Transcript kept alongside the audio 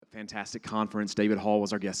fantastic conference. David Hall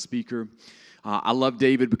was our guest speaker. I love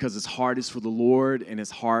David because his heart is for the Lord and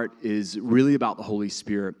his heart is really about the Holy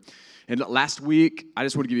Spirit. And last week, I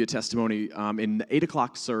just want to give you a testimony. In the 8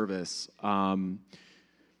 o'clock service, I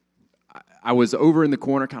was over in the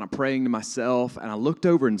corner kind of praying to myself, and I looked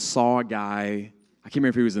over and saw a guy. I can't remember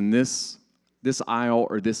if he was in this aisle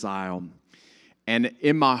or this aisle. And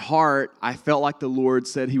in my heart, I felt like the Lord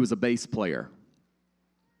said he was a bass player.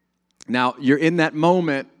 Now, you're in that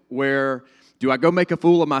moment where, do I go make a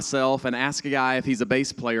fool of myself and ask a guy if he's a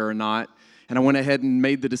bass player or not? And I went ahead and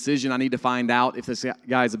made the decision I need to find out if this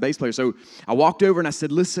guy is a bass player. So I walked over and I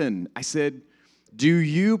said, listen, do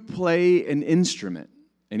you play an instrument?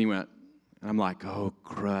 And he went, and I'm like, oh,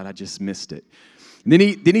 crud, I just missed it. And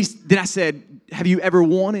then I said, have you ever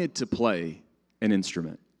wanted to play an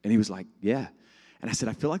instrument? And he was like, yeah. And I said,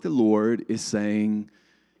 I feel like the Lord is saying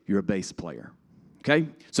you're a bass player. Okay?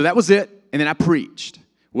 So that was it. And then I preached.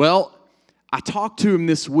 Well, I talked to him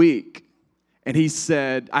this week, and he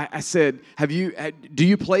said, I said, do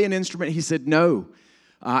you play an instrument? He said, no.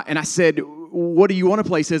 And I said, what do you want to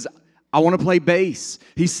play? He says, I want to play bass.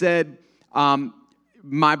 He said,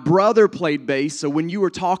 my brother played bass, so when you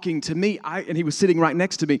were talking to me, and he was sitting right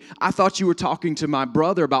next to me, I thought you were talking to my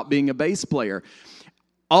brother about being a bass player.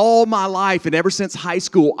 All my life, and ever since high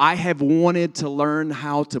school, I have wanted to learn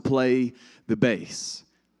how to play the bass.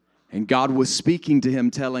 And God was speaking to him,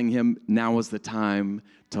 telling him, now is the time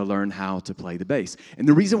to learn how to play the bass. And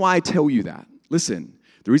the reason why I tell you that, listen,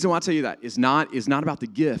 the reason why I tell you that is not about the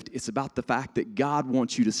gift. It's about the fact that God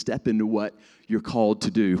wants you to step into what you're called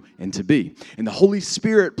to do and to be. And the Holy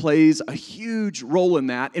Spirit plays a huge role in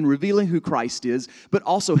that, in revealing who Christ is, but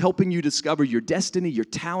also helping you discover your destiny, your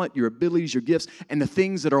talent, your abilities, your gifts, and the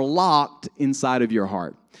things that are locked inside of your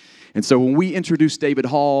heart. And so when we introduce David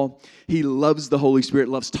Hall, he loves the Holy Spirit,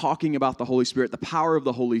 loves talking about the Holy Spirit, the power of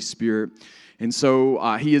the Holy Spirit. And so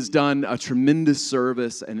he has done a tremendous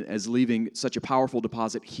service and is leaving such a powerful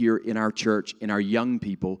deposit here in our church, in our young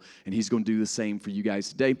people, and he's going to do the same for you guys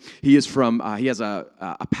today. He is from, he has a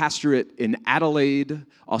pastorate in Adelaide,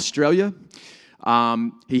 Australia.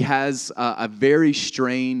 He has a very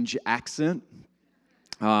strange accent.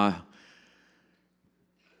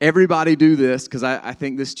 Everybody do this, because I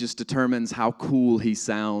think this just determines how cool he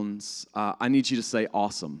sounds. I need you to say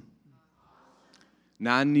awesome.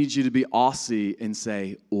 Now I need you to be Aussie and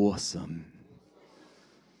say awesome.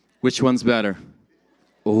 Which one's better?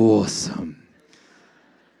 Awesome.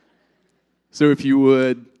 So if you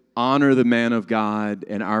would, honor the man of God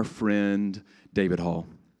and our friend, David Hall.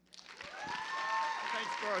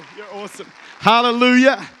 Thanks, bro. You're awesome.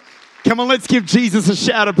 Hallelujah. Come on, let's give Jesus a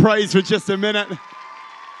shout of praise for just a minute.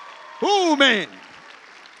 Oh, man.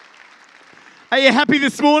 Are you happy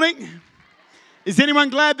this morning? Is anyone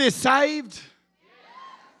glad they're saved?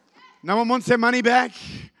 No one wants their money back?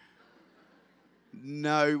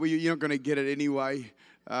 No, well, you're not going to get it anyway.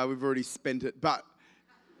 We've already spent it. But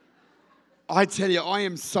I tell you, I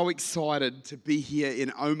am so excited to be here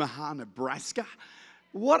in Omaha, Nebraska.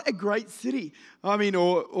 What a great city. I mean,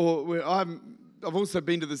 I've also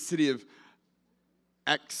been to the city of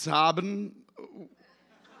Ak-Sar-Ben.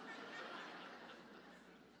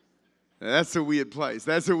 That's a weird place.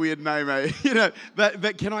 That's a weird name, eh?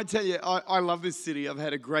 But can I tell you, I love this city. I've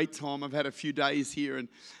had a great time. I've had a few days here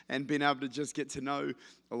and been able to just get to know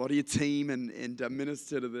a lot of your team and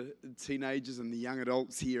minister to the teenagers and the young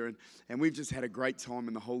adults here. And we've just had a great time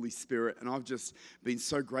in the Holy Spirit. And I've just been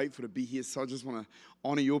so grateful to be here. So I just want to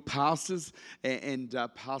honor your pastors and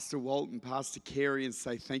Pastor Walt and Pastor Carey and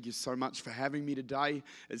say thank you so much for having me today.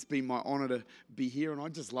 It's been my honor to be here. And I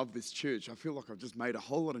just love this church. I feel like I've just made a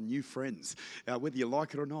whole lot of new friends. Whether you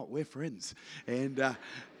like it or not, we're friends. And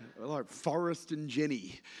like Forrest and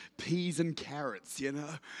Jenny, peas and carrots,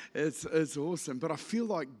 It's awesome. But I feel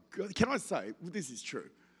like, can I say, this is true.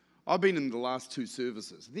 I've been in the last 2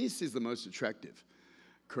 services. This is the most attractive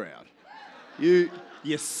crowd. You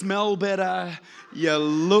smell better, you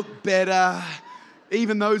look better.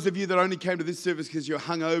 Even those of you that only came to this service because you're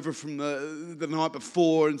hungover from the night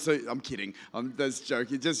before, and so I'm kidding. That's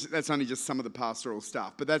joking. That's only just some of the pastoral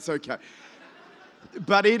stuff, but that's okay.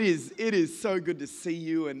 But it is so good to see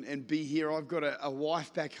you and be here. I've got a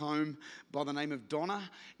wife back home by the name of Donna,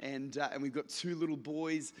 and we've got 2 little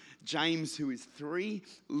boys, James, who is 3,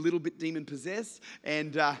 a little bit demon-possessed,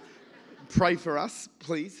 and pray for us,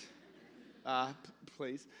 please.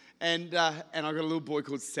 Please. And I've got a little boy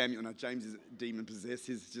called Samuel. No, James is demon-possessed.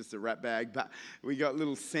 He's just a rat bag. But we got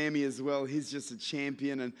little Sammy as well. He's just a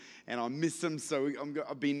champion, and I miss him. So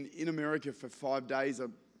I've been in America for 5 days. I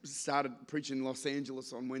started preaching in Los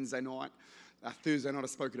Angeles on Wednesday night. Thursday night I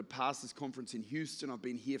spoke at a pastors conference in Houston. I've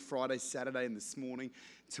been here Friday, Saturday, and this morning.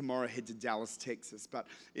 Tomorrow I head to Dallas, Texas. But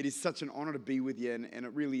it is such an honor to be with you, and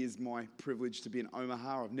it really is my privilege to be in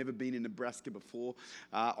Omaha. I've never been in Nebraska before.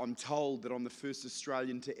 I'm told that I'm the first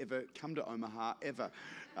Australian to ever come to Omaha, ever.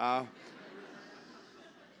 I'm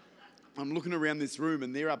looking around this room,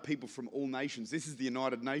 and there are people from all nations. This is the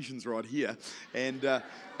United Nations right here, and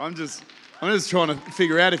I'm just trying to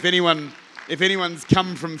figure out if anyone's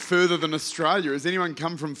come from further than Australia. Has anyone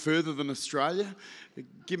come from further than Australia?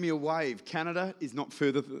 Give me a wave. Canada is not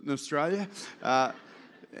further than Australia.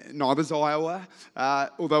 Neither's Iowa,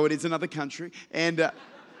 although it is another country. And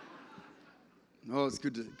it's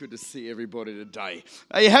good to see everybody today.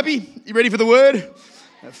 Are you happy? You ready for the word?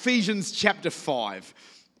 Ephesians chapter 5.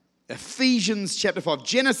 Ephesians chapter 5.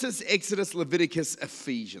 Genesis, Exodus, Leviticus,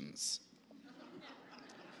 Ephesians.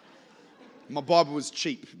 My Bible was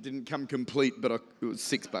cheap. It didn't come complete, but it was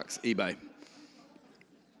 $6 eBay.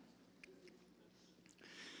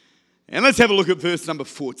 And let's have a look at verse number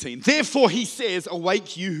 14. Therefore he says,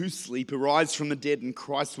 awake you who sleep, arise from the dead, and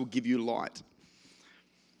Christ will give you light.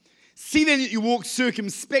 See then that you walk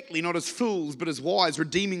circumspectly, not as fools, but as wise,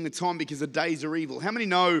 redeeming the time because the days are evil. How many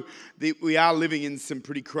know that we are living in some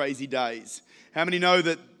pretty crazy days? How many know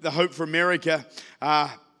that the hope for America,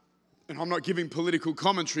 and I'm not giving political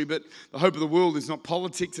commentary, but the hope of the world is not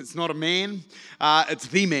politics, it's not a man, it's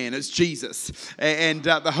the man, it's Jesus. And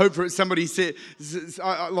the hope for it, somebody said,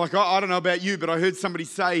 I don't know about you, but I heard somebody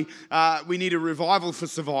say we need a revival for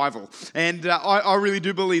survival. And I really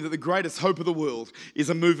do believe that the greatest hope of the world is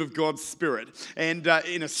a move of God's Spirit. And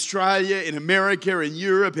in Australia, in America, in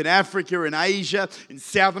Europe, in Africa, in Asia, in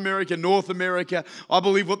South America, North America, I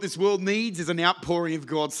believe what this world needs is an outpouring of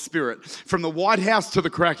God's Spirit. From the White House to the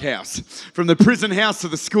crack house. From the prison house to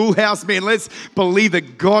the schoolhouse, man, let's believe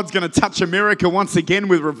that God's going to touch America once again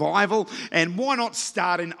with revival. And why not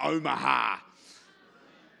start in Omaha?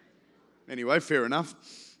 Anyway, fair enough.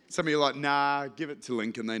 Some of you are like, nah, give it to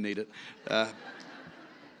Lincoln, they need it.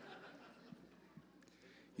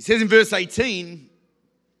 He says in verse 18,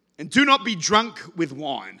 and do not be drunk with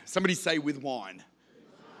wine. Somebody say with wine.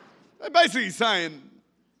 They're basically saying,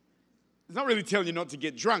 it's not really telling you not to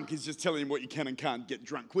get drunk, he's just telling you what you can and can't get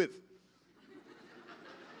drunk with.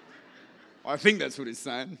 I think that's what he's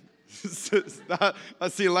saying. I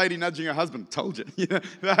see a lady nudging her husband. Told you.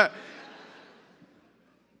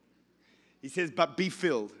 He says, but be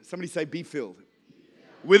filled. Somebody say, be filled.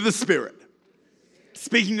 With the Spirit.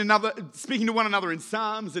 Speaking to one another in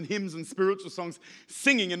psalms and hymns and spiritual songs,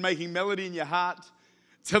 singing and making melody in your heart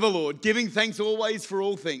to the Lord, giving thanks always for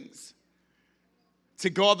all things to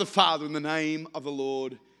God the Father in the name of the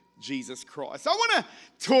Lord Jesus Christ. I want to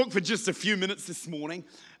talk for just a few minutes this morning.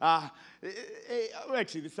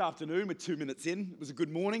 Actually, this afternoon, we're 2 minutes in. It was a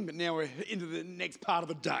good morning, but now we're into the next part of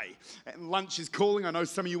the day. And lunch is calling. I know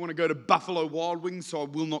some of you want to go to Buffalo Wild Wings, so I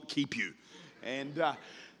will not keep you. But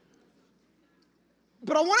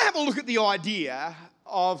I want to have a look at the idea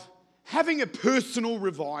of having a personal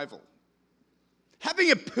revival.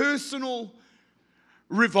 Having a personal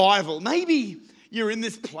revival. Maybe you're in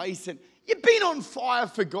this place and you've been on fire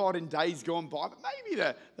for God in days gone by, but maybe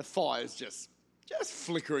the fire's just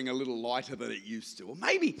flickering a little lighter than it used to. Or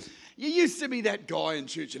maybe you used to be that guy in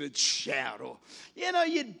church and would shout, or,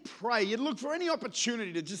 you'd pray, you'd look for any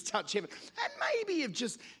opportunity to just touch heaven. And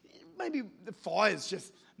maybe the fire's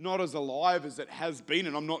just not as alive as it has been.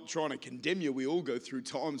 And I'm not trying to condemn you. We all go through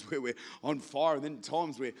times where we're on fire and then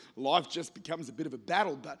times where life just becomes a bit of a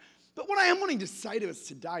battle. But what I am wanting to say to us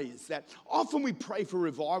today is that often we pray for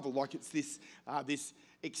revival like it's this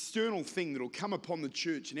external thing that'll come upon the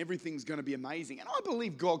church and everything's going to be amazing. And I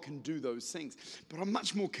believe God can do those things. But I'm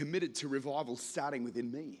much more committed to revival starting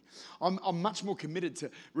within me. I'm much more committed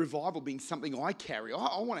to revival being something I carry.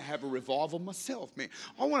 I want to have a revival myself, man.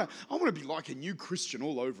 I want to be like a new Christian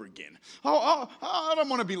all over again. I don't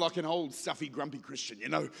want to be like an old, stuffy, grumpy Christian,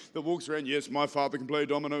 that walks around, yes, my father can play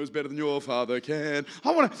dominoes better than your father can.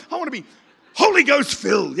 I want to be Holy Ghost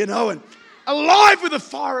filled, and alive with the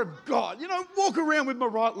fire of God. Walk around with my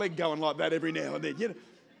right leg going like that every now and then.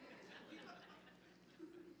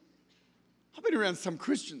 I've been around some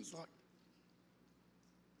Christians, like,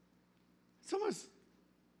 it's almost,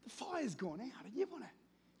 the fire's gone out, and you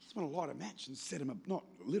just want to light a match and set them up. Not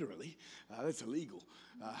literally, that's illegal.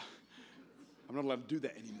 I'm not allowed to do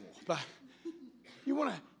that anymore. But you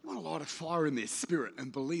want to light a fire in their spirit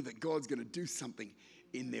and believe that God's going to do something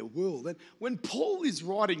in their world. And when Paul is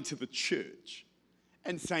writing to the church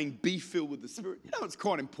and saying, be filled with the Spirit, it's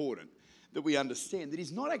quite important that we understand that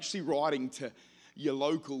he's not actually writing to your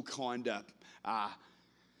local kind of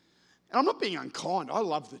And I'm not being unkind. I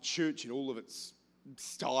love the church in all of its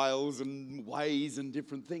styles and ways and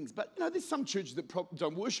different things. But, there's some churches that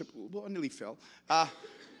don't worship. Well, I nearly fell.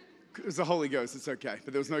 It was the Holy Ghost. It's okay.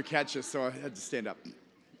 But there was no catcher, so I had to stand up.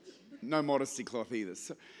 No modesty cloth either.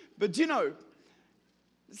 But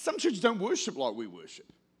some churches don't worship like we worship.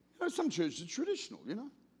 Some churches are traditional,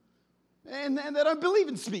 And they don't believe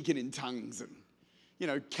in speaking in tongues and,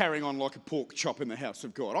 carrying on like a pork chop in the house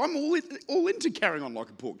of God. I'm all into carrying on like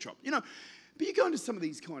a pork chop, But you go into some of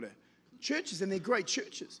these kind of churches, and they're great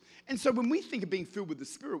churches. And so when we think of being filled with the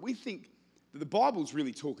Spirit, we think that the Bible's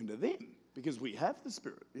really talking to them because we have the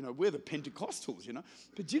Spirit. We're the Pentecostals,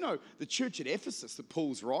 But the church at Ephesus that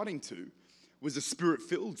Paul's writing to was a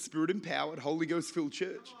Spirit-filled, Spirit-empowered, Holy Ghost-filled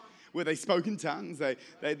church, where they spoke in tongues, they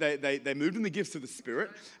moved in the gifts of the Spirit.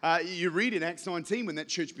 You read in Acts 19 when that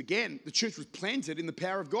church began, the church was planted in the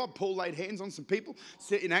power of God. Paul laid hands on some people.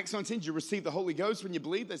 In Acts 19, did you receive the Holy Ghost when you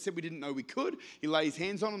believed? They said, we didn't know we could. He laid his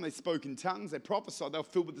hands on them, they spoke in tongues, they prophesied, they were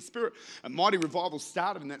filled with the Spirit. A mighty revival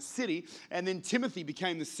started in that city, and then Timothy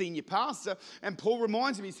became the senior pastor, and Paul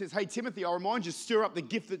reminds him, he says, hey Timothy, I remind you, stir up the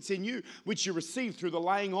gift that's in you, which you received through the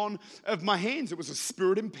laying on of my hands. It was a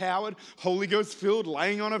Spirit-empowered, Holy Ghost-filled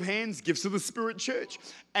laying on of hands, gifts of the Spirit church.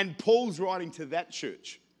 And Paul's writing to that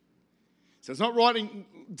church. So it's not writing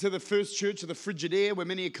to the first church of the Frigidaire where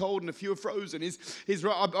many are cold and a few are frozen.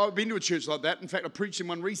 I've been to a church like that. In fact, I preached in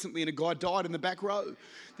one recently and a guy died in the back row.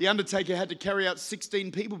 The undertaker had to carry out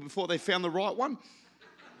 16 people before they found the right one.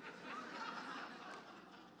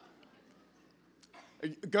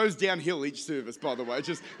 It goes downhill each service, by the way,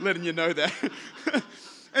 just letting you know that.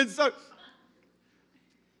 And so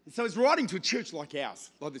it's writing to a church like ours,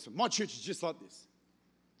 like this one. My church is just like this.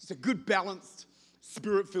 It's a good, balanced,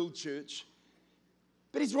 Spirit-filled church.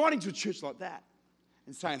 But he's writing to a church like that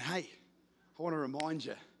and saying, hey, I want to remind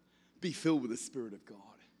you, be filled with the Spirit of God.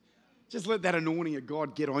 Just let that anointing of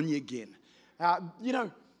God get on you again.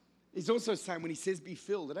 He's also saying when he says be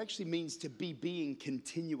filled, it actually means to be being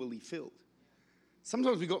continually filled.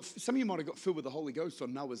 Sometimes some of you might have got filled with the Holy Ghost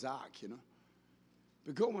on Noah's Ark,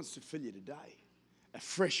 But God wants to fill you today.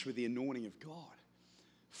 Afresh with the anointing of God,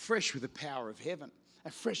 fresh with the power of heaven, a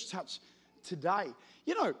fresh touch today.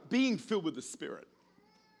 Being filled with the Spirit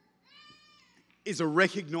is a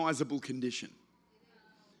recognizable condition.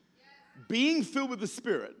 Being filled with the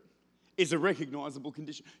Spirit is a recognizable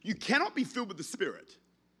condition. You cannot be filled with the Spirit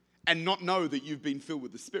and not know that you've been filled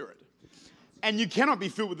with the Spirit. And you cannot be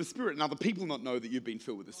filled with the Spirit and other people not know that you've been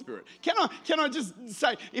filled with the Spirit. Can I just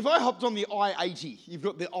say, if I hopped on the I-80, you've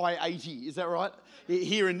got the I-80, is that right?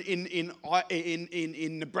 Here in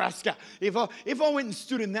Nebraska. If I went and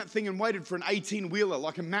stood in that thing and waited for an 18-wheeler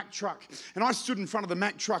like a Mack truck, and I stood in front of the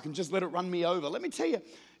Mack truck and just let it run me over, let me tell you,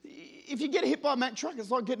 if you get hit by a Mack truck,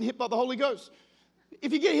 it's like getting hit by the Holy Ghost.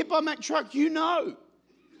 If you get hit by a Mack truck, you know.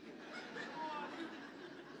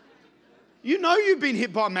 You know you've been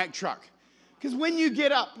hit by a Mack truck. Because when you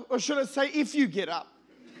get up, or should I say if you get up,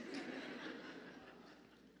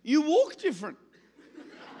 you walk different.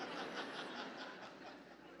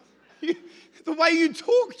 The way you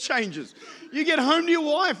talk changes. You get home to your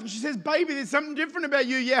wife and she says, baby, there's something different about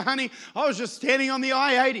you. Yeah, honey, I was just standing on the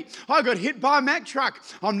I-80. I got hit by a Mack truck.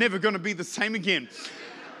 I'm never going to be the same again.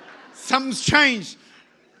 Something's changed.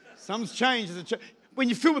 Something's changed. When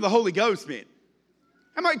you're filled with the Holy Ghost, man.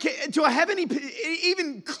 Do I have any,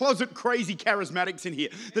 even closet crazy charismatics in here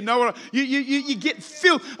that know what you get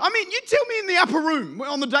filled? You tell me in the upper room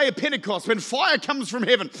on the day of Pentecost when fire comes from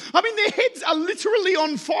heaven. Their heads are literally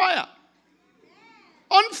on fire.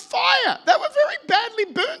 On fire. They were very badly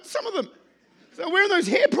burnt, some of them. So wearing those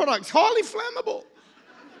hair products, highly flammable.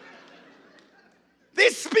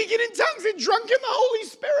 They're speaking in tongues. They're drunk in the Holy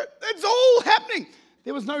Spirit. It's all happening.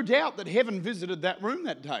 There was no doubt that heaven visited that room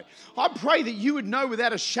that day. I pray that you would know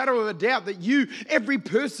without a shadow of a doubt that every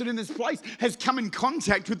person in this place, has come in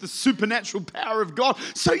contact with the supernatural power of God,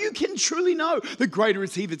 so you can truly know that greater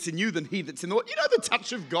is He that's in you than he that's in the world. The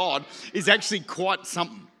touch of God is actually quite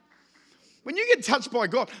something. When you get touched by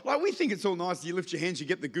God, we think it's all nice. You lift your hands, you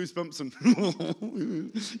get the goosebumps,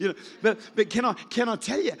 and But can I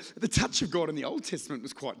tell you, the touch of God in the Old Testament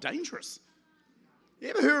was quite dangerous. You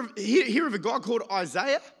ever hear of a guy called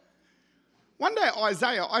Isaiah? One day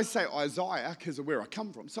Isaiah, I say Isaiah because of where I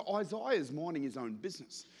come from. So Isaiah is minding his own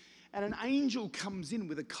business. And an angel comes in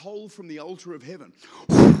with a coal from the altar of heaven.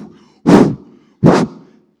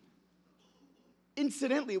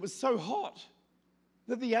 Incidentally, it was so hot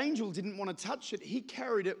that the angel didn't want to touch it. He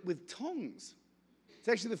carried it with tongs. It's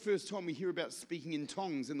actually the first time we hear about speaking in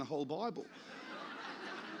tongues in the whole Bible.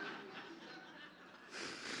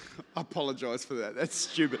 I apologize for that. That's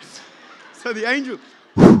stupid. So the angel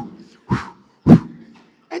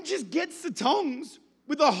just gets the tongs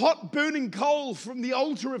with a hot burning coal from the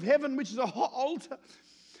altar of heaven, which is a hot altar,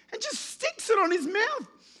 and just sticks it on his mouth,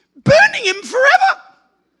 burning him forever,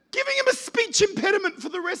 giving him a speech impediment for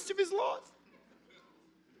the rest of his life.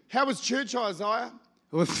 How was church, Isaiah?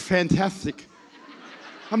 It was fantastic.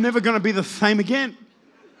 I'm never going to be the same again.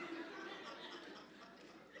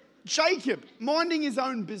 Jacob, minding his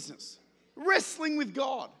own business, wrestling with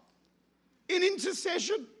God, in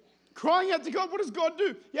intercession, crying out to God. What does God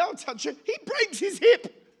do? Yeah, I'll touch it. He breaks his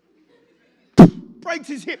hip. Breaks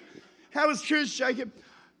his hip. How was church, Jacob?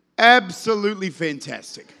 Absolutely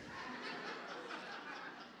fantastic.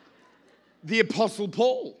 The Apostle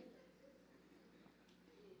Paul.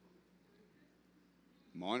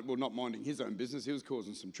 Not minding his own business, he was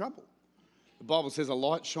causing some trouble. The Bible says a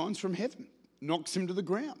light shines from heaven, knocks him to the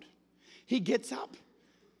ground. He gets up,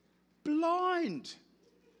 blind.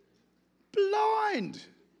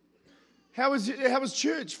 How was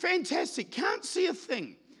church? Fantastic. Can't see a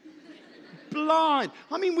thing. Blind.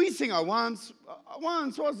 I mean, we sing, I once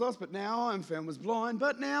was lost, but now I'm found, was blind,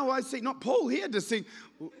 but now I see. Not Paul, he had to sing,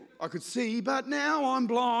 I could see, but now I'm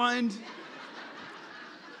blind.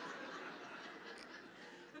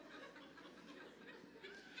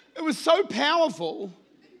 It was so powerful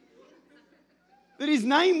that his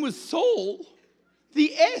name was Saul.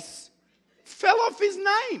 The S fell off his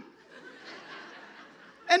name.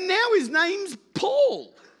 And now his name's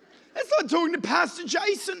Paul. That's like talking to Pastor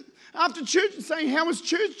Jason after church and saying, how was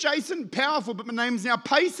church, Jason? Powerful, but my name's now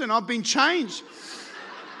Payson. I've been changed.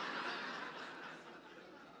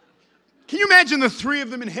 Can you imagine the three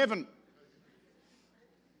of them in heaven?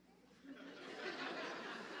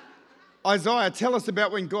 Isaiah, tell us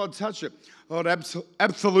about when God touched it. Oh, it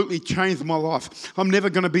absolutely changed my life. I'm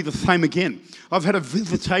never going to be the same again. I've had a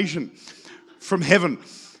visitation from heaven.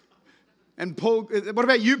 And Paul, what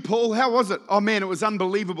about you, Paul? How was it? Oh man, it was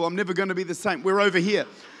unbelievable. I'm never going to be the same. We're over here.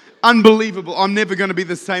 Unbelievable. I'm never going to be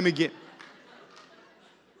the same again.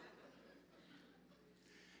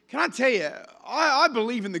 Can I tell you, I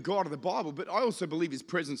believe in the God of the Bible, but I also believe his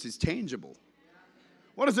presence is tangible.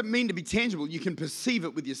 What does it mean to be tangible? You can perceive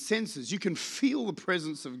it with your senses. You can feel the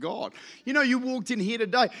presence of God. You know, you walked in here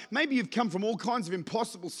today. Maybe you've come from all kinds of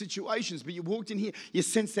impossible situations, but you walked in here, you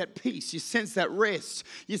sense that peace. You sense that rest.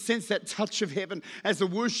 You sense that touch of heaven. As the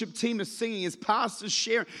worship team is singing, as pastors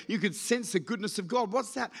sharing, you could sense the goodness of God.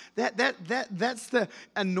 What's that? That's the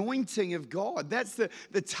anointing of God. That's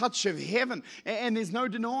the touch of heaven. And there's no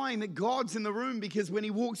denying that God's in the room, because when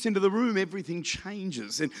he walks into the room, everything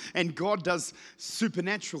changes. And God does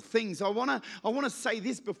supernatural things. I want to say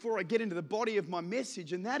this before I get into the body of my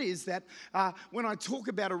message, and that is that when I talk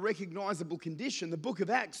about a recognizable condition, the book of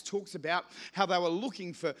Acts talks about how they were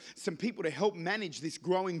looking for some people to help manage this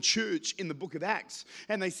growing church in the book of Acts.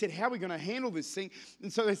 And they said, how are we going to handle this thing?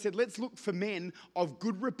 And so they said, let's look for men of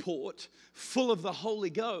good report, full of the Holy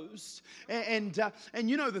Ghost. And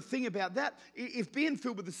you know the thing about that, if being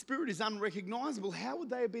filled with the Spirit is unrecognizable, how would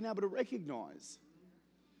they have been able to recognize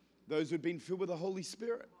those who had been filled with the Holy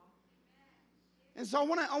Spirit? And so I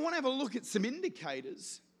want to have a look at some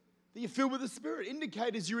indicators that you're filled with the Spirit.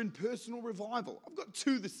 Indicators you're in personal revival. I've got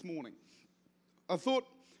two this morning. I thought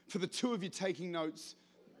for the two of you taking notes,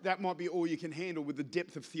 that might be all you can handle with the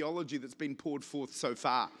depth of theology that's been poured forth so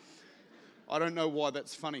far. I don't know why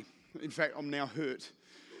that's funny. In fact, I'm now hurt.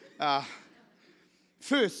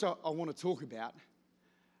 First, I want to talk about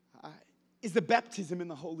is the baptism in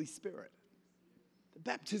the Holy Spirit.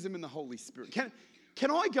 Baptism in the Holy Spirit. Can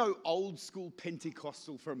I go old school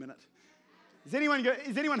Pentecostal for a minute? Is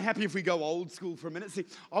anyone happy if we go old school for a minute? See,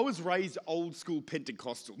 I was raised old school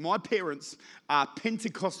Pentecostal. My parents are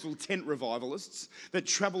Pentecostal tent revivalists that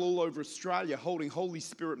travel all over Australia holding Holy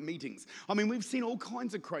Spirit meetings. I mean, we've seen all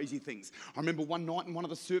kinds of crazy things. I remember one night in one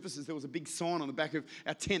of the services, there was a big sign on the back of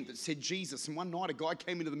our tent that said Jesus. And one night a guy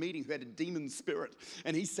came into the meeting who had a demon spirit,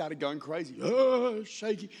 and he started going crazy,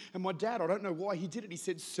 shaking. And my dad, I don't know why he did it, he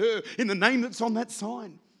said, sir, in the name that's on that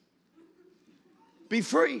sign, be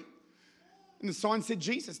free. And the sign said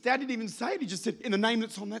Jesus. Dad didn't even say it. He just said, in the name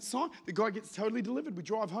that's on that sign. The guy gets totally delivered. We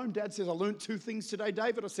drive home. Dad says, I learned two things today,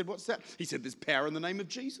 David. I said, what's that? He said, there's power in the name of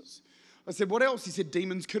Jesus. I said, what else? He said,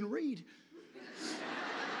 demons can read.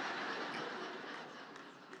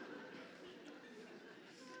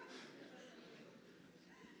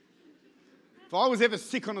 If I was ever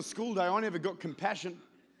sick on a school day, I never got compassion.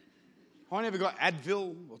 I never got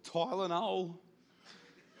Advil or Tylenol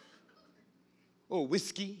or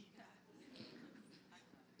whiskey.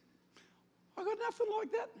 I got nothing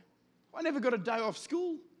like that. I never got a day off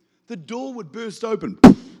school. The door would burst open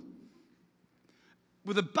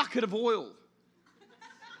with a bucket of oil.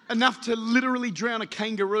 enough to literally drown a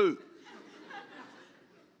kangaroo.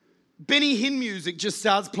 Benny Hinn music just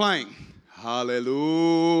starts playing.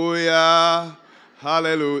 Hallelujah,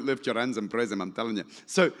 hallelujah. Lift your hands and praise him, I'm telling you.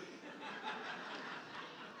 So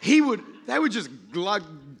they would just glug,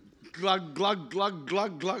 glug, glug, glug,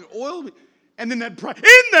 glug, glug, oil me. And then they'd pray,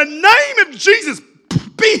 in the name of Jesus,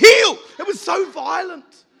 be healed. It was so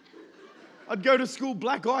violent. I'd go to school,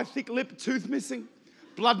 black eye, thick lip, tooth missing,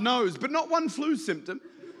 blood nose, but not one flu symptom.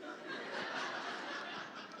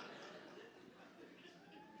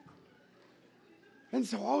 And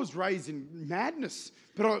so I was raised in madness,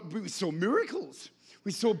 but we saw miracles.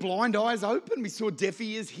 We saw blind eyes open. We saw deaf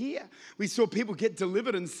ears hear. We saw people get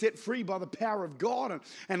delivered and set free by the power of God,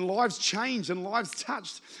 and lives changed and lives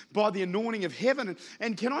touched by the anointing of heaven.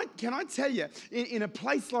 And can I tell you, in a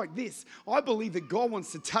place like this, I believe that God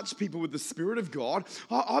wants to touch people with the Spirit of God.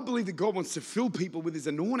 I believe that God wants to fill people with His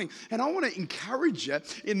anointing. And I want to encourage you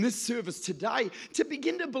in this service today to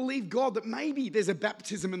begin to believe God that maybe there's a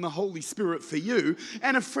baptism in the Holy Spirit for you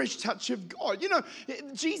and a fresh touch of God. You know,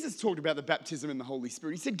 Jesus talked about the baptism in the Holy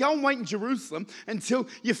Spirit. He said, go and wait in Jerusalem until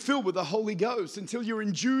you're filled with the Holy Ghost, until you're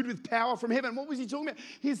endued with power from heaven. What was he talking about?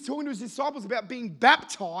 He was talking to his disciples about being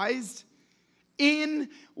baptized in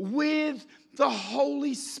with the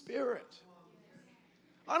Holy Spirit.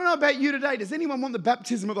 I don't know about you today. Does anyone want the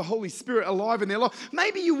baptism of the Holy Spirit alive in their life?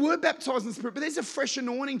 Maybe you were baptized in the Spirit, but there's a fresh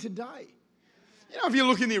anointing today. You know, if you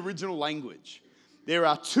look in the original language, there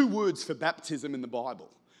are two words for baptism in the Bible.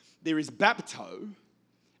 There is bapto,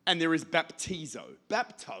 and there is baptizo.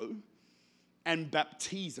 Bapto and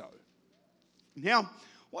baptizo. Now,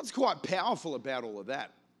 what's quite powerful about all of that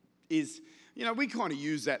is, you know, we kind of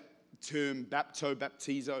use that term bapto,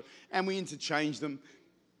 baptizo, and we interchange them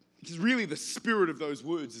because really the spirit of those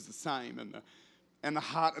words is the same, and the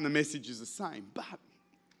heart and the message is the same. But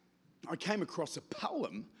I came across a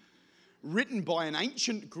poem written by an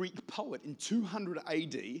ancient Greek poet in 200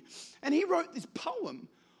 AD, and he wrote this poem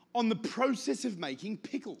on the process of making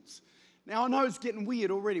pickles. Now, I know it's getting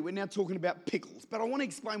weird already. We're now talking about pickles, but I want to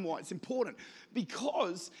explain why it's important.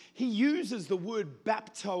 Because he uses the word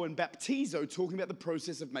bapto and baptizo talking about the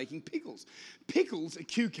process of making pickles. Pickles are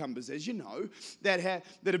cucumbers, as you know, that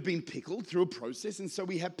have been pickled through a process, and so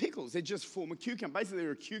we have pickles. They just form a cucumber. Basically,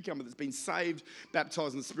 they're a cucumber that's been saved,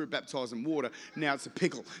 baptized in the Spirit, baptized in water. Now it's a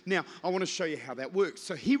pickle. Now, I want to show you how that works.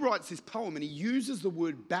 So he writes this poem, and he uses the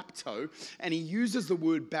word bapto, and he uses the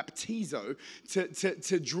word baptizo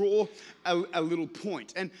to draw a little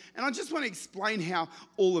point. And I just want to explain how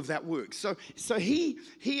all of that works. So he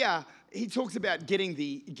talks about getting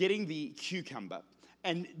the cucumber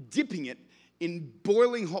and dipping it in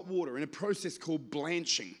boiling hot water in a process called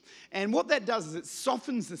blanching. And what that does is it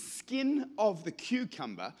softens the skin of the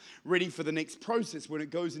cucumber, ready for the next process when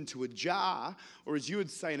it goes into a jar, or as you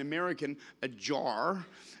would say in American, a jar,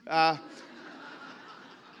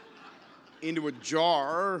 into a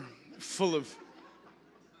jar full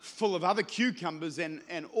of other cucumbers and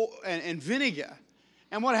vinegar.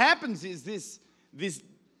 And what happens is this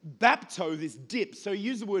bapto, this dip. So he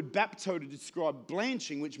used the word bapto to describe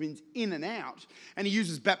blanching, which means in and out. And he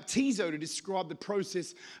uses baptizo to describe the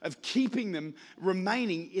process of keeping them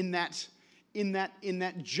remaining in that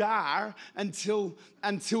jar until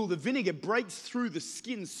the vinegar breaks through the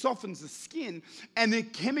skin, softens the skin, and the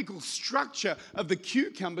chemical structure of the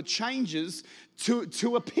cucumber changes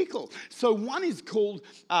to a pickle. So one is called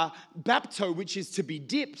bapto, which is to be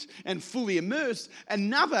dipped and fully immersed.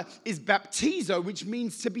 Another is baptizo, which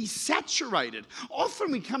means to be saturated.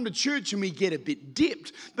 Often we come to church and we get a bit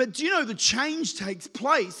dipped, but do you know the change takes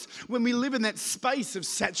place when we live in that space of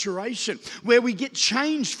saturation, where we get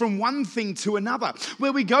changed from one thing to another,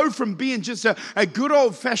 where we go from being just a good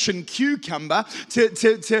old-fashioned cucumber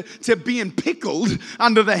to being pickled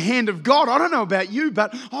under the hand of God. I don't know about you,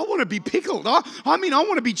 but I want to be pickled. I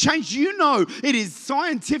want to be changed. You know it is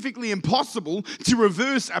scientifically impossible to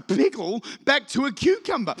reverse a pickle back to a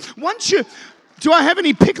cucumber. Do I have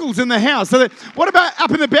any pickles in the house? What about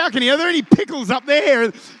up in the balcony? Are there any pickles up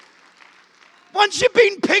there? Once you've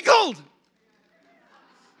been pickled,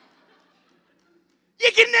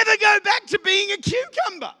 you can never go back to being a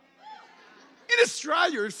cucumber. In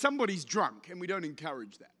Australia, if somebody's drunk, and we don't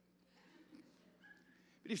encourage that,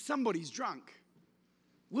 but if somebody's drunk,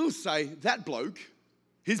 we'll say, that bloke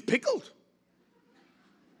is pickled.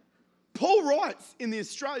 Paul writes in the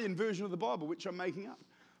Australian version of the Bible, which I'm making up.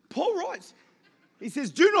 Paul writes, he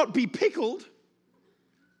says, do not be pickled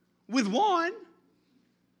with wine,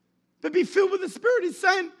 but be filled with the Spirit. He's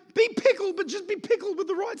saying, be pickled, but just be pickled with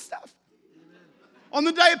the right stuff. On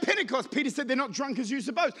the day of Pentecost, Peter said they're not drunk as you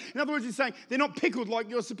suppose. In other words, he's saying they're not pickled like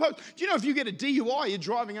you're supposed. Do you know if you get a DUI, you're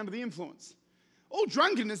driving under the influence? All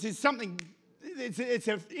drunkenness is something, it's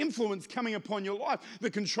an influence coming upon your life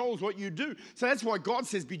that controls what you do. So that's why God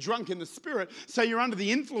says be drunk in the Spirit. So you're under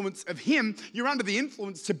the influence of Him. You're under the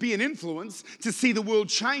influence to be an influence, to see the world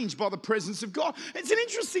change by the presence of God. It's an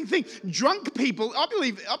interesting thing. Drunk people, I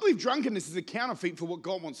believe drunkenness is a counterfeit for what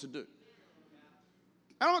God wants to do.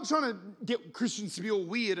 I'm not trying to get Christians to be all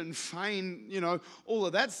weird and feign, all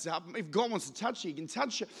of that stuff. If God wants to touch you, He can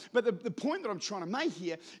touch you. But the point that I'm trying to make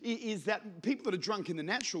here is that people that are drunk in the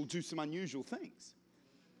natural do some unusual things.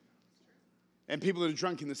 And people that are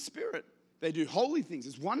drunk in the Spirit, they do holy things.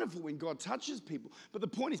 It's wonderful when God touches people. But the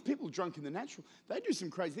point is, people drunk in the natural, they do some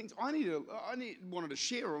crazy things. I wanted to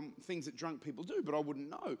share on things that drunk people do, but I wouldn't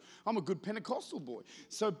know. I'm a good Pentecostal boy.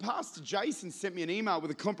 So Pastor Jason sent me an email with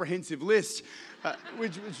a comprehensive list,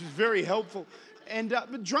 which was very helpful.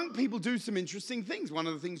 But drunk people do some interesting things. One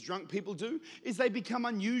of the things drunk people do is they become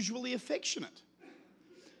unusually affectionate.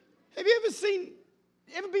 Have you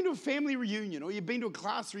ever been to a family reunion, or you've been to a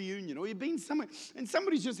class reunion, or you've been somewhere and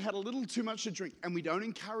somebody's just had a little too much to drink? And we don't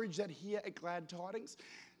encourage that here at Glad Tidings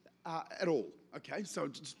at all, okay? So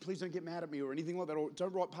just please don't get mad at me or anything like that, or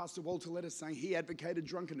don't write Pastor Walter letters saying he advocated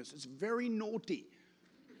drunkenness. It's very naughty.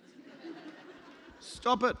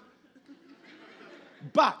 Stop it.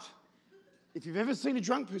 But if you've ever seen a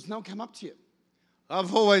drunk person, they'll come up to you.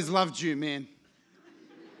 I've always loved you, man.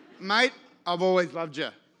 Mate, I've always loved you.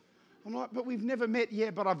 I'm like, but we've never met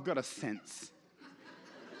yet, but I've got a sense.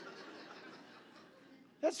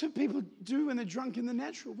 That's what people do when they're drunk in the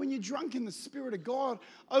natural. When you're drunk in the Spirit of God,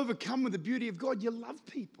 overcome with the beauty of God, you love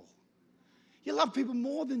people. You love people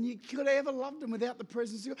more than you could ever love them without the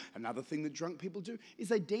presence of God. Another thing that drunk people do is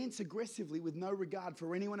they dance aggressively with no regard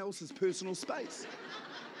for anyone else's personal space.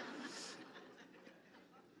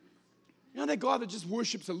 You know that guy that just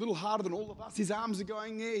worships a little harder than all of us? His arms are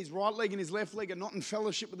going there, his right leg and his left leg are not in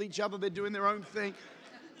fellowship with each other. They're doing their own thing.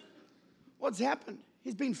 What's happened?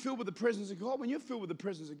 He's been filled with the presence of God. When you're filled with the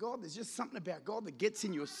presence of God, there's just something about God that gets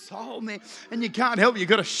in your soul, man. And you can't help it. You've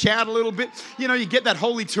got to shout a little bit. You get that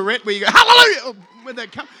holy Tourette where you go, hallelujah! Where'd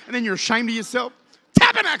that come? And then you're ashamed of yourself.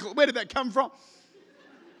 Tabernacle! Where did that come from?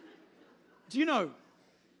 Do you know?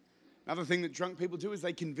 Another thing that drunk people do is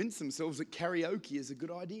they convince themselves that karaoke is a good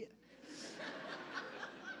idea.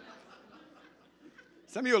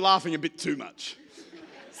 Some of you are laughing a bit too much.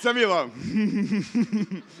 Some of you are like,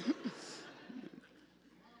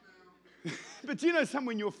 but do you know something?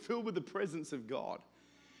 When you're filled with the presence of God,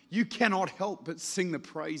 you cannot help but sing the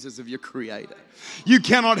praises of your Creator. You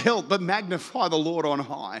cannot help but magnify the Lord on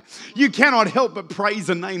high. You cannot help but praise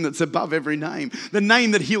the name that's above every name. The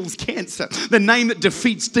name that heals cancer. The name that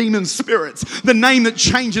defeats demon spirits. The name that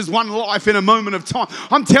changes one life in a moment of time.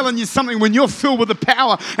 I'm telling you something, when you're filled with the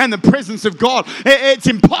power and the presence of God, it's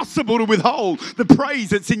impossible to withhold the praise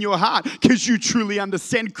that's in your heart, because you truly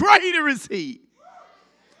understand greater is He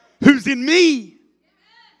who's in me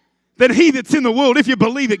than he that's in the world. If you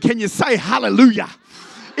believe it, can you say hallelujah?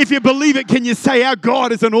 If you believe it, can you say our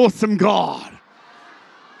God is an awesome God?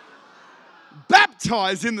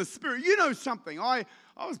 Baptized in the Spirit. You know something? I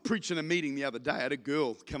was preaching a meeting the other day. I had a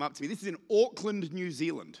girl come up to me. This is in Auckland, New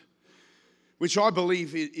Zealand, which I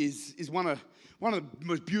believe is one of the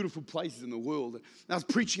most beautiful places in the world. And I was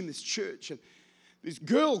preaching in this church, and this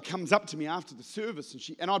girl comes up to me after the service,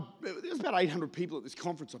 there was about 800 people at this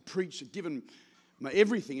conference. I preached, I'd given my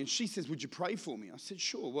everything, and she says, would you pray for me? I said,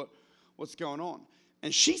 sure, what's going on?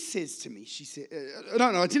 And she says to me,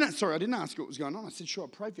 I didn't ask her what was going on. I said, sure, I'll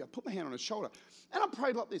pray for you. I put my hand on her shoulder, and I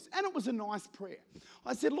prayed like this, and it was a nice prayer.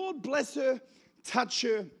 I said, Lord, bless her, touch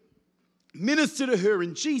her, minister to her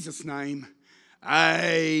in Jesus' name,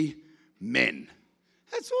 amen.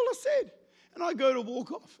 That's all I said. And I go to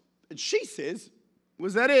walk off, and she says,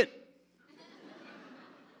 was that it?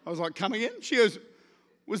 I was like, come again? She goes,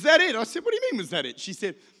 was that it? I said, what do you mean, was that it? She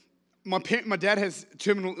said, my dad has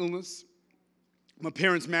terminal illness. My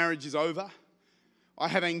parents' marriage is over. I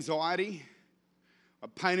have anxiety. I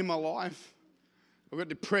have pain in my life. I've got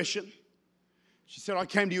depression. She said, I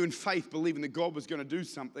came to you in faith, believing that God was going to do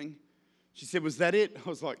something. She said, was that it? I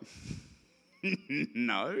was like,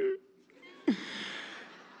 no.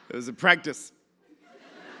 It was a practice.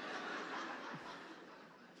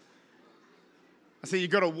 I said,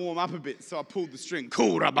 you've got to warm up a bit. So I pulled the string. Like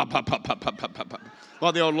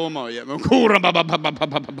the old lawnmower, yeah.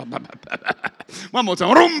 One more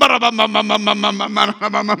time. And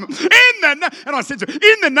I said to her,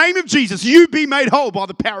 in the name of Jesus, you be made whole by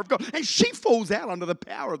the power of God. And she falls out under the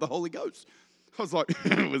power of the Holy Ghost. I was like,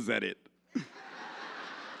 was that it?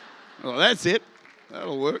 Well, that's it.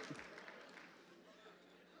 That'll work.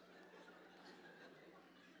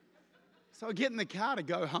 So I get in the car to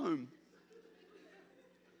go home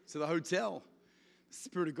to the hotel. The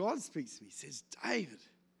Spirit of God speaks to me. He says, David,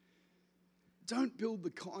 don't build the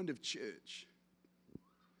kind of church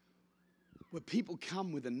where people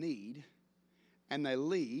come with a need and they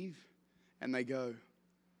leave and they go,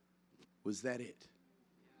 was that it?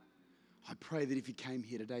 I pray that if you came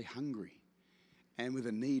here today hungry and with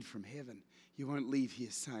a need from heaven, you won't leave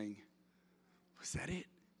here saying, was that it?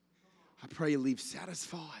 I pray you leave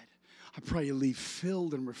satisfied. I pray you leave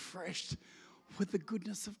filled and refreshed with the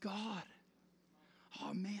goodness of God.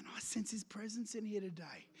 Oh man, I sense His presence in here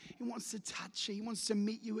today. He wants to touch you. He wants to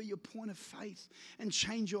meet you at your point of faith and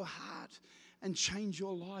change your heart and change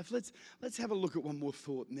your life. Let's have a look at one more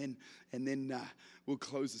thought, and then we'll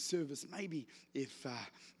close the service. Maybe if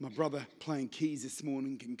my brother playing keys this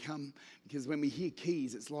morning can come, because when we hear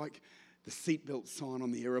keys, it's like the seatbelt sign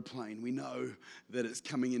on the aeroplane. We know that it's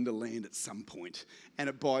coming into land at some point, and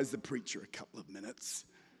it buys the preacher a couple of minutes.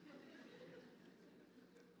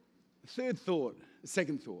 The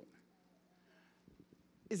second thought,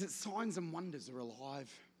 is that signs and wonders are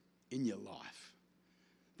alive in your life.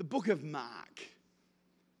 The book of Mark,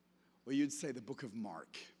 or you'd say the book of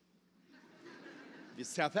Mark. If you're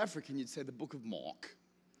South African, you'd say the book of Mark.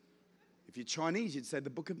 If you're Chinese, you'd say the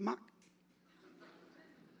book of Mark.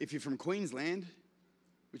 If you're from Queensland,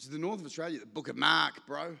 which is the north of Australia, the book of Mark,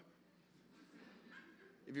 bro.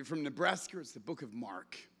 If you're from Nebraska, it's the book of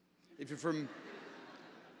Mark. If you're from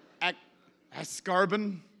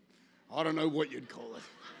Ascarbon, I don't know what you'd call it.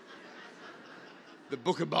 The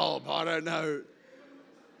book of Bob, I don't know.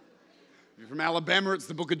 If you're from Alabama, it's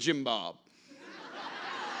the book of Jim Bob.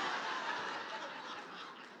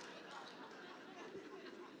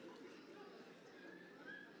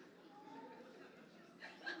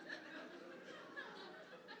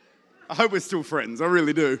 I hope we're still friends. I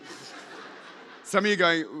really do. Some of you are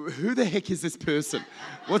going, who the heck is this person?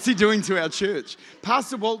 What's he doing to our church?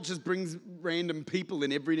 Pastor Walt just brings random people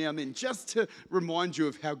in every now and then just to remind you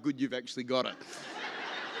of how good you've actually got it.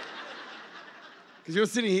 Because you're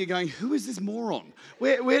sitting here going, who is this moron?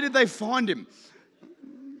 Where did they find him?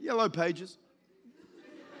 Yellow Pages.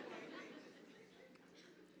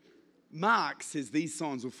 Mark says these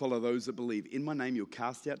signs will follow those that believe. In my name you'll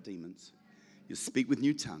cast out demons. You'll speak with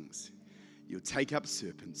new tongues. You'll take up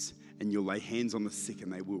serpents. And you'll lay hands on the sick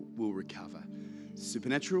and they will recover.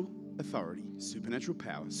 Supernatural authority, supernatural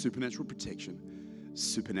power, supernatural protection,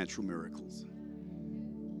 supernatural miracles.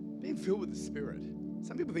 Being filled with the Spirit.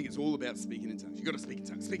 Some people think it's all about speaking in tongues. You've got to speak in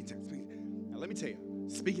tongues, speak in tongues, speak in tongues. Now let me tell you,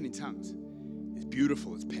 speaking in tongues is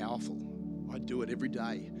beautiful, it's powerful. I do it every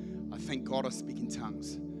day. I thank God I speak in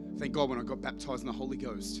tongues. Thank God when I got baptized in the Holy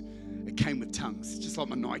Ghost, it came with tongues, just like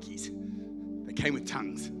my Nikes. They came with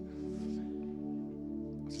tongues.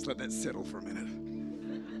 Just let that settle for a minute.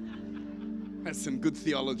 That's some good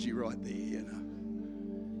theology right there, you know.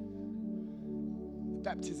 The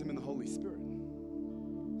baptism in the Holy Spirit.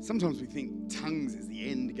 Sometimes we think tongues is the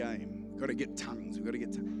end game. We've got to get tongues. We've got to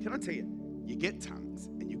get tongues. Can I tell you, you get tongues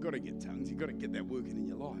and you've got to get tongues. You've got to get that working in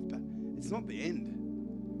your life. But it's not the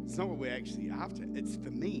end. It's not what we're actually after. It's the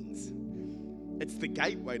means. It's the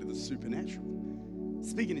gateway to the supernatural.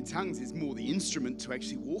 Speaking in tongues is more the instrument to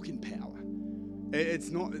actually walk in power. It's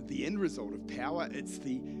not the end result of power. It's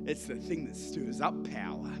the thing that stirs up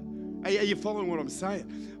power. Are you following what I'm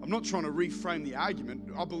saying? I'm not trying to reframe the argument.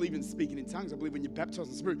 I believe in speaking in tongues. I believe when you're baptized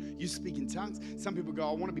in the Spirit, you speak in tongues. Some people go,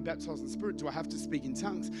 I want to be baptized in the Spirit. Do I have to speak in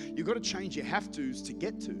tongues? You've got to change your have to's to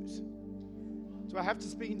get to's. Do I have to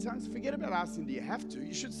speak in tongues? Forget about asking, do you have to?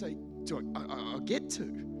 You should say, do I get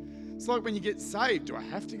to? It's like when you get saved. Do I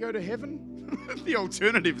have to go to heaven? The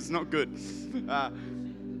alternative is not good.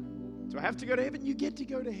 Do I have to go to heaven? You get to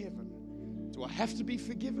go to heaven. Do I have to be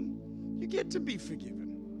forgiven? You get to be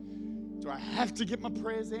forgiven. Do I have to get my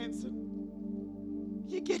prayers answered?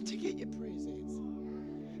 You get to get your prayers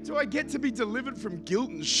answered. Do I get to be delivered from guilt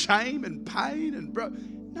and shame and pain and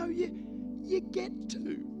no, you get to.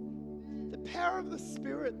 The power of the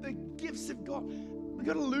Spirit, the gifts of God. We've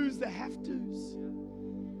got to lose the have to's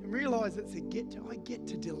and realize it's a get to. I get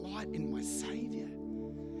to delight in my Savior,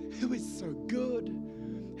 who is so good,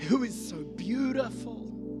 who is so beautiful,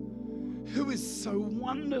 who is so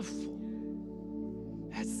wonderful.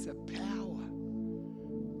 That's the power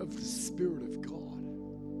of the Spirit of God.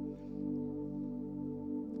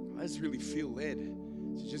 I just really feel led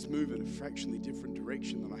to just move in a fractionally different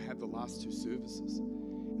direction than I have the last two services.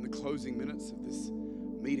 In the closing minutes of this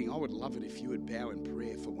meeting, I would love it if you would bow in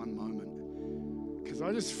prayer for one moment. Because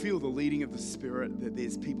I just feel the leading of the Spirit that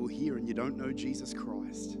there's people here and you don't know Jesus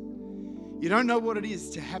Christ. You don't know what it is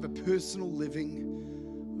to have a personal,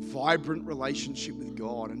 living, vibrant relationship with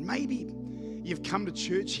God. And maybe you've come to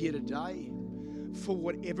church here today for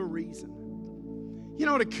whatever reason. You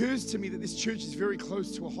know, it occurs to me that this church is very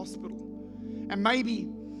close to a hospital. And maybe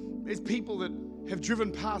there's people that have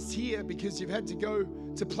driven past here because you've had to go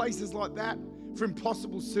to places like that for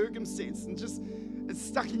impossible circumstances, and just it's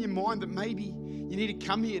stuck in your mind that maybe you need to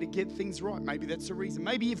come here to get things right. Maybe that's the reason.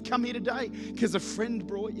 Maybe you've come here today because a friend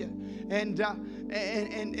brought you and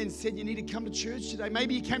said you need to come to church today.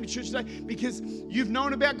 Maybe you came to church today because you've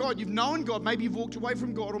known about God. You've known God. Maybe you've walked away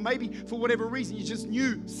from God, or maybe for whatever reason you just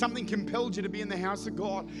knew something compelled you to be in the house of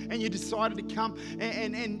God and you decided to come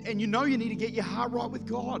and you know you need to get your heart right with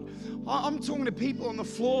God. I'm talking to people on the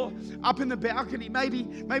floor, up in the balcony. Maybe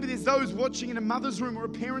there's those watching in a mother's room or a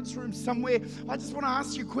parent's room somewhere. I just want to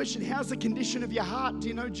ask you a question. How's the condition of your heart? Do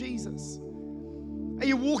you know Jesus? Are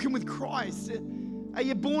you walking with Christ? Are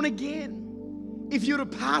you born again? If you were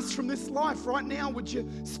to pass from this life right now, would you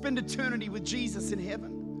spend eternity with Jesus in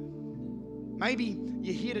heaven? Maybe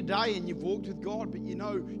you're here today and you've walked with God, but you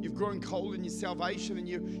know you've grown cold in your salvation, and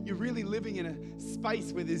you're really living in a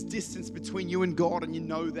space where there's distance between you and God, and you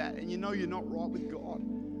know that, and you know you're not right with God.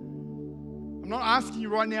 I'm not asking you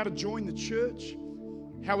right now to join the church.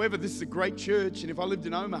 However, this is a great church, and if I lived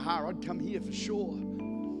in Omaha, I'd come here for sure.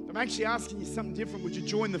 I'm actually asking you something different. Would you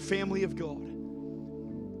join the family of God?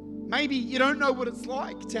 Maybe you don't know what it's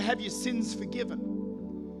like to have your sins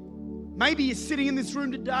forgiven. Maybe you're sitting in this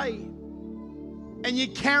room today and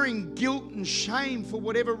you're carrying guilt and shame for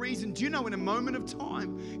whatever reason. Do you know in a moment of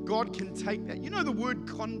time, God can take that? You know the word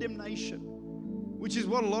condemnation, which is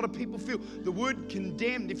what a lot of people feel. The word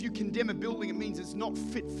condemned, if you condemn a building, it means it's not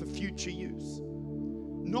fit for future use.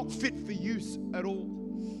 Not fit for use at all.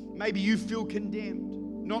 Maybe you feel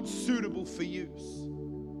condemned, not suitable for use.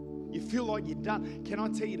 You feel like you're done. Can I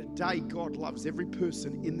tell you today, God loves every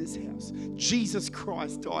person in this house. Jesus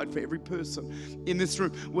Christ died for every person in this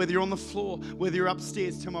room. Whether you're on the floor, whether you're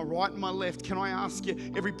upstairs, to my right and my left, can I ask you,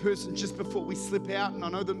 every person, just before we slip out, and I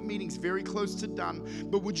know the meeting's very close to done,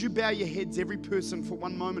 but would you bow your heads, every person, for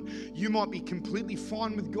one moment? You might be completely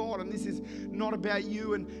fine with God, and this is not about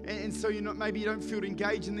you, and so you're not, maybe you don't feel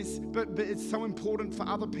engaged in this, but it's so important for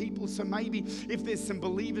other people. So maybe if there's some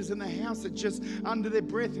believers in the house that just under their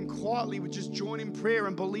breath and quietly would just join in prayer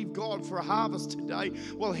and believe God for a harvest today,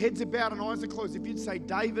 while heads are bowed and eyes are closed. If you'd say,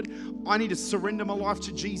 David, I need to surrender my life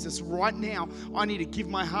to Jesus right now. I need to give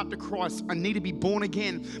my heart to Christ. I need to be born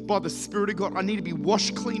again by the Spirit of God. I need to be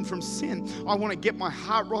washed clean from sin. I want to get my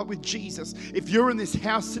heart right with Jesus. If you're in this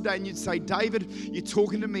house today and you'd say, David, you're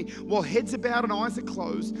talking to me, while heads are bowed and eyes are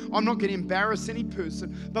closed, I'm not going to embarrass any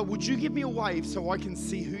person, but would you give me a wave so I can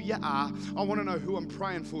see who you are? I want to know who I'm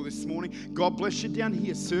praying for this morning. God bless you down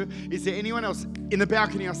here, sir. Is there anyone else in the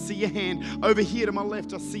balcony? I see your hand. Over here to my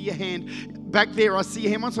left, I see your hand. Back there, I see your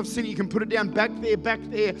hand. Once I've seen it, you can put it down. Back there, back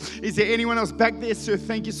there. Is there anyone else back there, sir?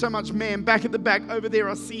 Thank you so much, ma'am. Back at the back, over there,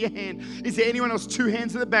 I see your hand. Is there anyone else? 2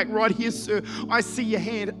 hands at the back, right here, sir. I see your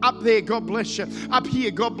hand. Up there, God bless you. Up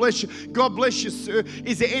here, God bless you. God bless you, sir.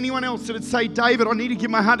 Is there anyone else that would say, David, I need to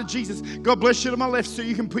give my heart to Jesus? God bless you. To my left, sir.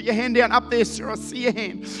 You can put your hand down. Up there, sir. I see your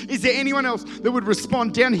hand. Is there anyone else that would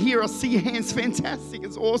respond? Down here, I see your hands. Fantastic.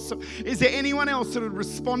 It's awesome. Is there anyone else that would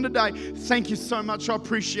respond today? Thank you so much. I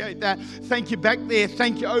appreciate that. Thank you back there.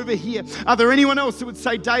 Thank you over here. Are there anyone else that would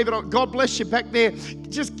say, David, God bless you back there?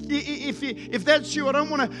 Just if that's you, I don't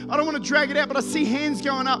want to drag it out, but I see hands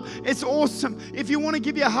going up. It's awesome. If you want to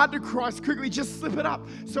give your heart to Christ quickly, just slip it up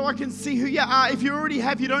so I can see who you are. If you already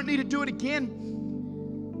have, you don't need to do it again.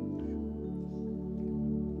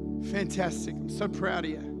 Fantastic. I'm so proud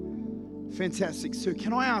of you. Fantastic. So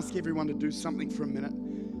can I ask everyone to do something for a minute?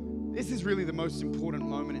 This is really the most important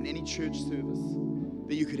moment in any church service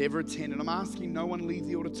that you could ever attend. And I'm asking no one leave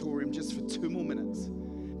the auditorium just for 2 more minutes.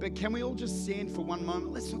 But can we all just stand for one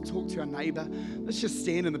moment? Let's not talk to our neighbor. Let's just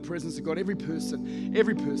stand in the presence of God. Every person.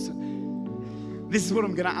 This is what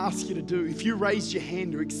I'm going to ask you to do. If you raised your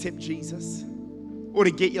hand to accept Jesus or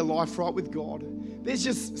to get your life right with God, there's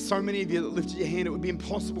just so many of you that lifted your hand. It would be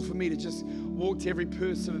impossible for me to just walk to every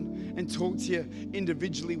person and talk to you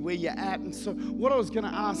individually where you're at. And so what I was going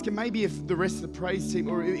to ask, and maybe if the rest of the praise team,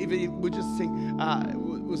 or if we'll just sing,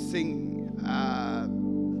 we'll sing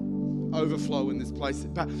Overflow in this place.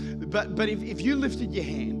 But if you lifted your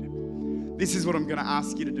hand, this is what I'm going to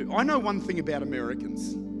ask you to do. I know one thing about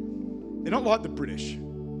Americans. They're not like the British.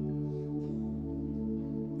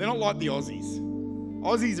 They're not like the Aussies.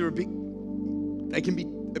 Aussies are they can be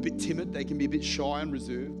a bit timid. They can be a bit shy and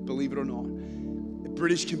reserved, believe it or not. The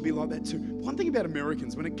British can be like that too. One thing about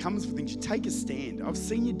Americans, when it comes for things, you take a stand. I've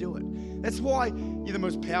seen you do it. That's why you're the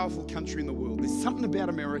most powerful country in the world. There's something about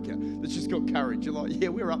America that's just got courage. You're like, yeah,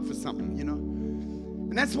 we're up for something, you know?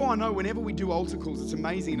 And that's why I know whenever we do altar calls, it's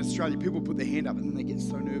amazing in Australia, people put their hand up and then they get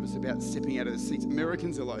so nervous about stepping out of their seats.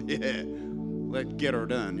 Americans are like, yeah, let's get her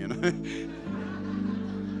done, you know?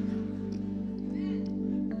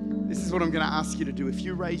 This is what I'm going to ask you to do. If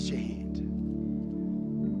you raise your hand,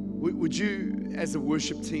 would you, as a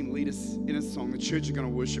worship team, lead us in a song? The church are going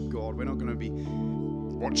to worship God. We're not going to be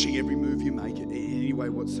watching every move you make in any way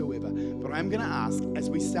whatsoever. But I'm going to ask, as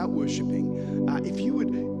we start worshiping, if you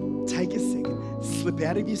would take a second, slip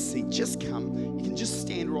out of your seat, just come. You can just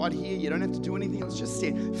stand right here. You don't have to do anything else. Just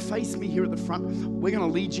stand. Face me here at the front. We're going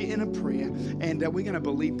to lead you in a prayer, and we're going to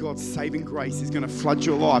believe God's saving grace is going to flood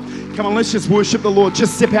your life. Come on, let's just worship the Lord.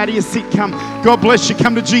 Just step out of your seat. Come. God bless you.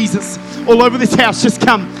 Come to Jesus. All over this house, just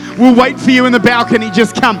come. We'll wait for you in the balcony.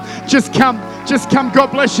 Just come. Just come. Just come.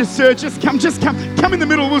 God bless you, sir. Just come. Just come. Come in the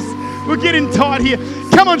middle. We're getting tight here.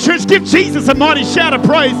 Come on, church. Give Jesus a mighty shout of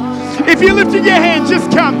praise. If you lifted your hand,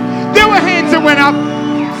 just come. There were hands that went up.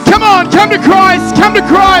 Come on. Come to Christ. Come to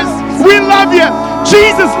Christ. We love you.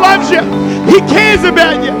 Jesus loves you. He cares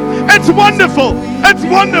about you. It's wonderful. It's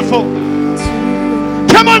wonderful.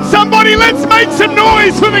 Come on, somebody. Let's make some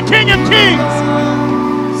noise for the King of Kings.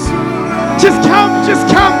 Just come. Just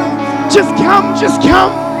come. Just come. Just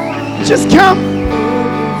come. Just come.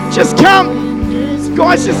 Just come.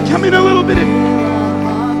 Guys, just come in a little bit.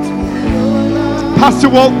 Pastor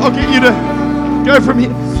Walt, I'll get you to go from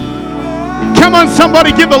here. Come on,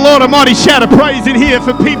 somebody, give the Lord a mighty shout of praise in here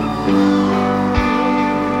for people.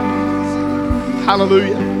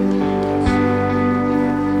 Hallelujah.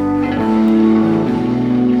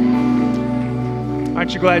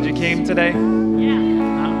 Aren't you glad you came today? Yeah.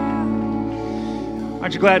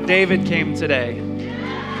 Aren't you glad David came today?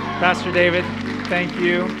 Pastor David, thank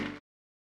you.